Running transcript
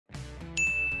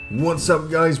What's up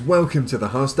guys, welcome to the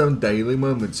Hearthstone Daily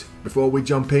Moments. Before we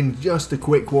jump in, just a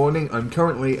quick warning, I'm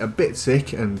currently a bit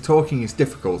sick and talking is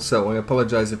difficult, so I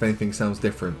apologise if anything sounds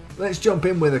different. Let's jump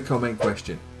in with a comment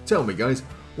question. Tell me guys,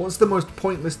 what's the most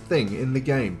pointless thing in the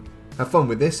game? Have fun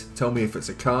with this, tell me if it's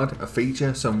a card, a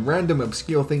feature, some random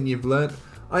obscure thing you've learnt.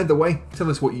 Either way, tell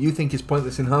us what you think is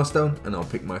pointless in Hearthstone and I'll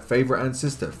pick my favourite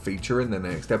answers to feature in the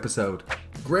next episode.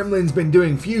 Gremlin's been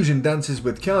doing fusion dances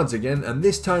with cards again, and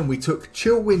this time we took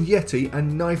Chillwind Yeti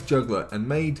and Knife Juggler and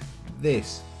made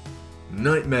this.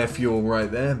 Nightmare fuel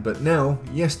right there, but now,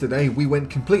 yesterday we went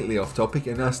completely off topic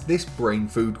and asked this brain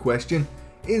food question: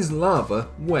 is lava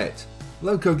wet?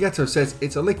 Loco Ghetto says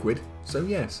it's a liquid, so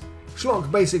yes.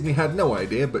 Schlock basically had no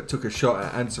idea but took a shot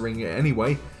at answering it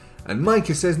anyway. And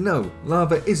Micah says no,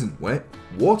 lava isn't wet,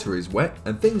 water is wet,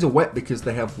 and things are wet because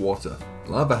they have water.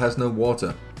 Lava has no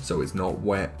water, so it's not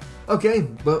wet. Okay,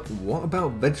 but what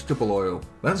about vegetable oil?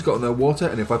 That's got no water,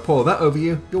 and if I pour that over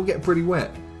you, you'll get pretty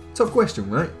wet. Tough question,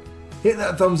 right? Hit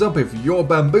that thumbs up if you're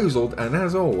bamboozled, and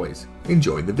as always,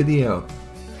 enjoy the video.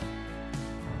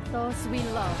 Those we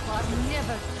love are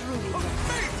never truly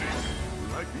Amazing!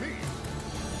 Like me.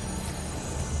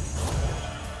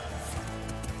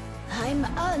 I'm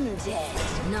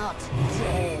undead, not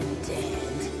dead.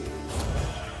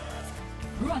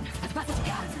 Run as fast as you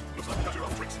can. Looks like you got your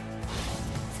own tricks.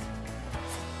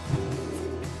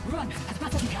 Run as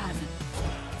fast as you can.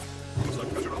 Looks like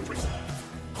you got your own tricks.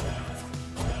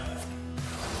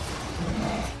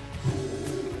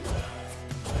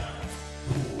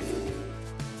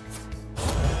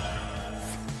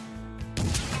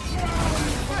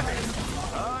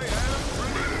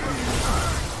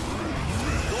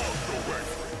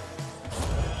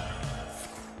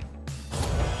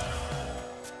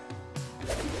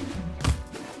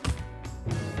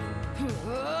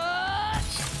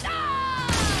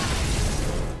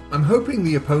 I'm hoping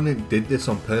the opponent did this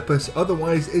on purpose,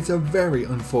 otherwise it's a very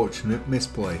unfortunate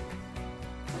misplay.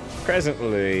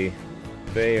 Presently,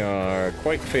 they are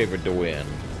quite favored to win.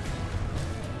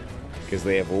 Because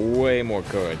they have way more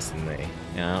cards than me.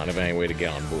 And I don't have any way to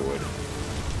get on board.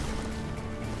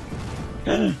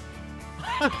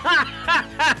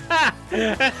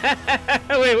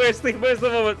 Wait, where's the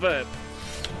moment button?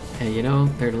 Hey, you know,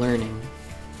 they're learning.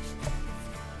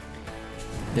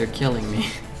 They're killing me.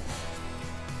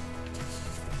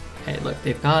 Hey, look,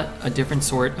 they've got a different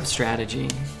sort of strategy.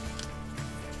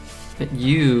 But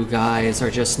you guys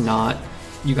are just not...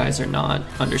 You guys are not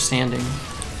understanding.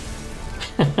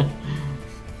 I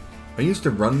used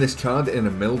to run this card in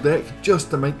a mill deck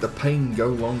just to make the pain go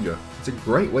longer. It's a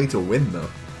great way to win though.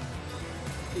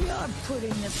 You're putting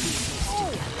the pieces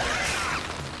together.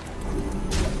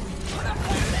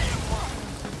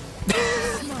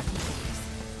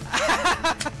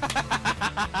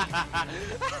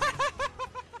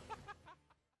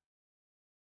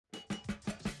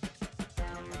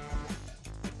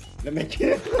 Le mec.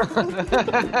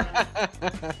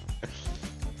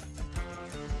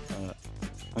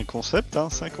 Un concept, hein,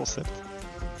 c'est un concept.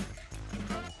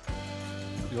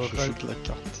 Je shoot la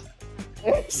carte.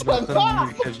 Ça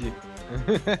marche.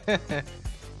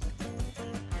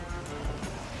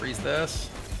 Freeze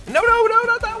this. No,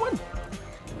 not that one.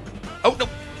 Oh no!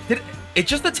 It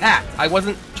just attacked. I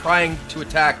wasn't trying to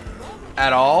attack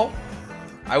at all.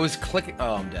 I was clicking.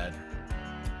 Oh, I'm dead.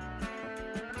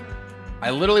 I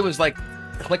literally was like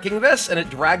clicking this and it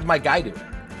dragged my guy to it.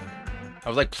 I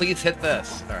was like, please hit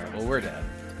this. Alright, well, we're dead.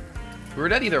 We were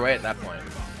dead either way at that point.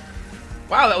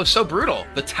 Wow, that was so brutal.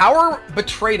 The tower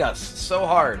betrayed us so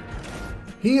hard.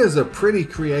 He is a pretty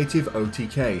creative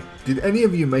OTK. Did any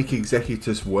of you make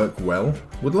Executus work well?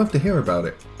 Would love to hear about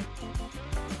it.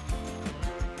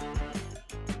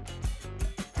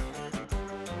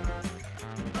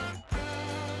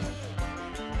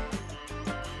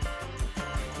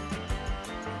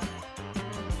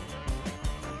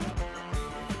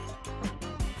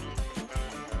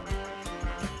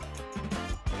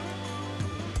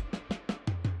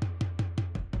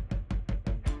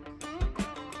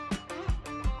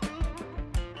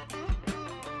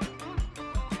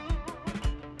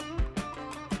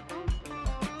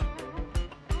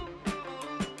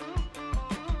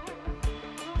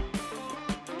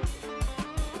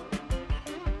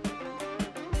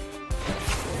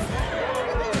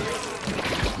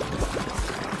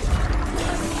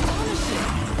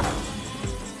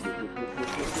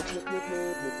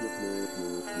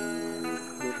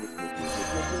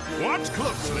 Watch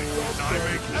closely. I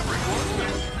make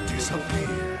everyone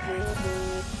disappear.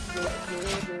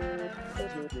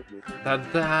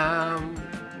 Da-dam.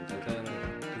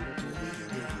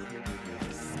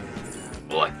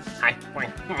 Boy,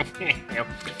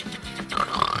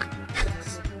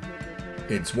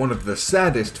 It's one of the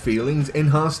saddest feelings in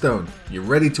Hearthstone. You're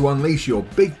ready to unleash your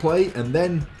big play and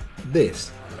then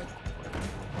this.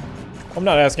 I'm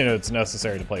not asking if it's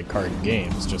necessary to play card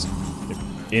games, just if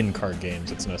in card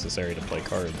games it's necessary to play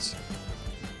cards.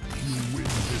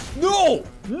 No!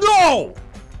 No!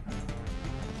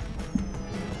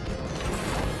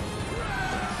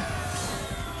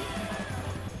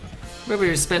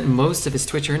 River spent most of his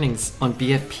Twitch earnings on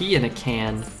BFP in a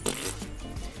can.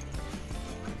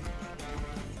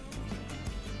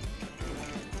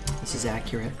 This is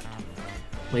accurate.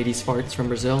 Ladies' farts from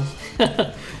Brazil.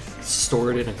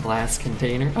 Stored in a glass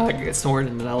container. Stored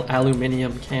in an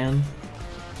aluminum can.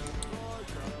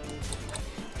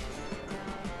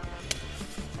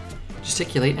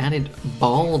 Gesticulate added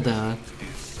Balda.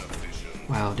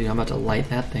 Wow, dude, I'm about to light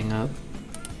that thing up.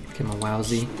 Give him a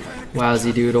wowsy.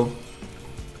 Wowsy doodle.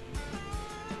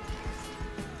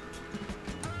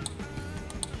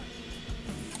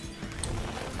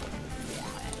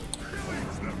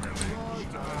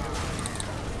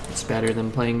 It's better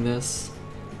than playing this.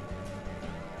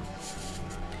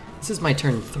 This is my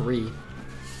turn 3.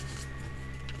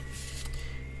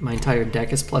 My entire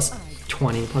deck is plus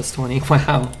 20, plus 20.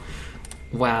 Wow.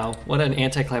 Wow. What an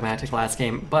anticlimactic last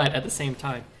game. But at the same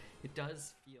time, it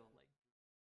does feel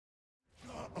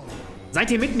like...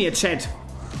 Seid ihr mit mir, Chat?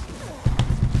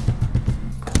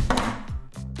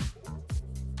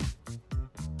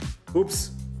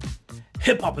 Oops.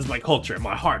 Hip-hop is my culture,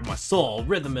 my heart, my soul.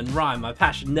 Rhythm and rhyme, my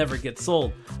passion never gets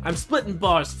old. I'm splitting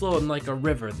bars, flowing like a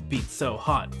river. The beat's so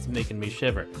hot, it's making me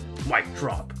shiver. Mic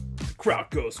drop, the crowd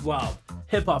goes wild.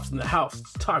 Hip-hop's in the house,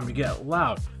 it's time to get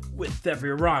loud. With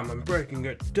every rhyme, I'm breaking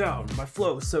it down. My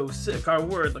flow's so sick, I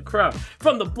word the crowd.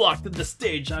 From the block to the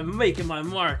stage, I'm making my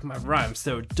mark. My rhyme's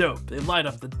so dope, they light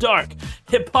up the dark.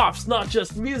 Hip-hop's not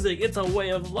just music, it's a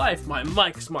way of life. My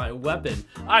mic's my weapon,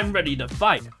 I'm ready to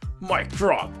fight. Mic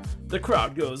drop, the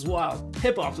crowd goes wild.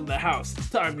 Hip-hop's in the house,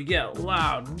 it's time to get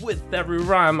loud. With every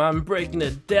rhyme, I'm breaking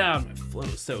it down. My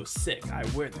flow's so sick, I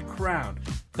wear the crown.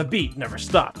 The beat never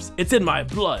stops, it's in my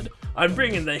blood. I'm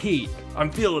bringing the heat,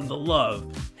 I'm feeling the love.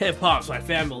 Hip-hop's my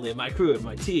family, my crew, and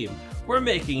my team. We're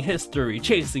making history,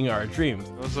 chasing our dreams.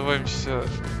 Называемся,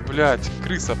 блядь,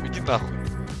 крыса, иди нахуй.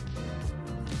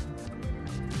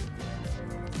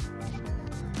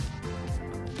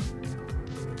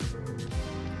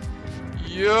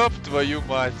 Ёб твою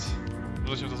мать.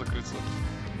 Нужно чем-то закрыться.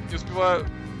 Не успеваю.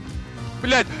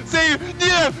 Блядь, сейв!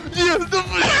 Нет! Нет! Да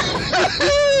блядь!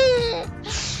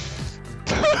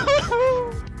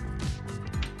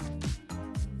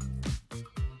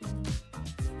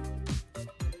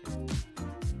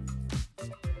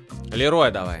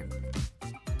 Лерой давай.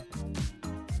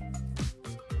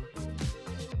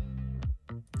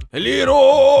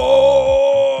 Лерой!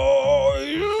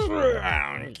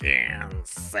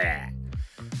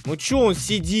 Ну чё он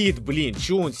сидит, блин?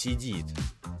 Чё он сидит?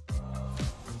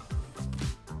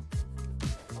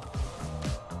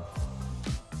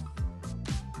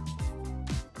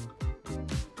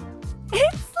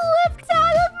 It slipped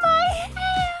out of my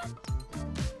hand.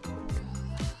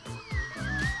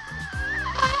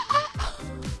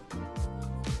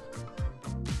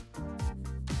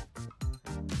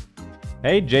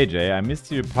 Hey JJ, I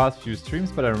missed your past few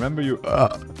streams, but I remember you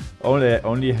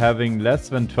only having less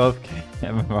than 12k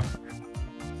MMR.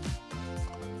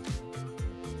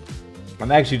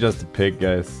 I'm actually just a pig,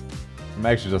 guys. I'm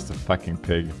actually just a fucking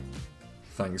pig.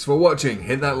 Thanks for watching.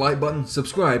 Hit that like button,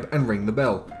 subscribe, and ring the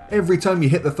bell. Every time you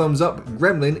hit the thumbs up,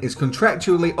 Gremlin is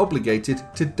contractually obligated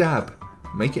to dab.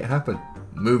 Make it happen.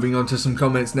 Moving on to some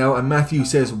comments now, and Matthew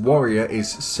says Warrior is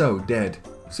so dead.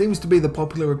 Seems to be the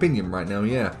popular opinion right now,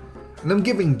 yeah. And I'm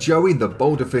giving Joey the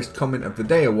Boulder Fist Comment of the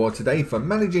Day award today for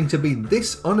managing to be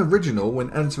this unoriginal when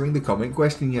answering the comment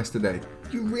question yesterday.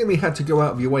 You really had to go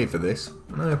out of your way for this,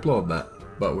 and I applaud that.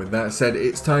 But with that said,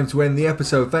 it's time to end the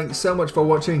episode. Thanks so much for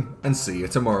watching, and see you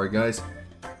tomorrow, guys.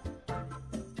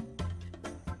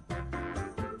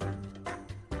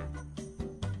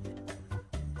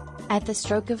 At the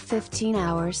stroke of 15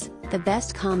 hours, the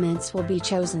best comments will be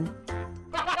chosen.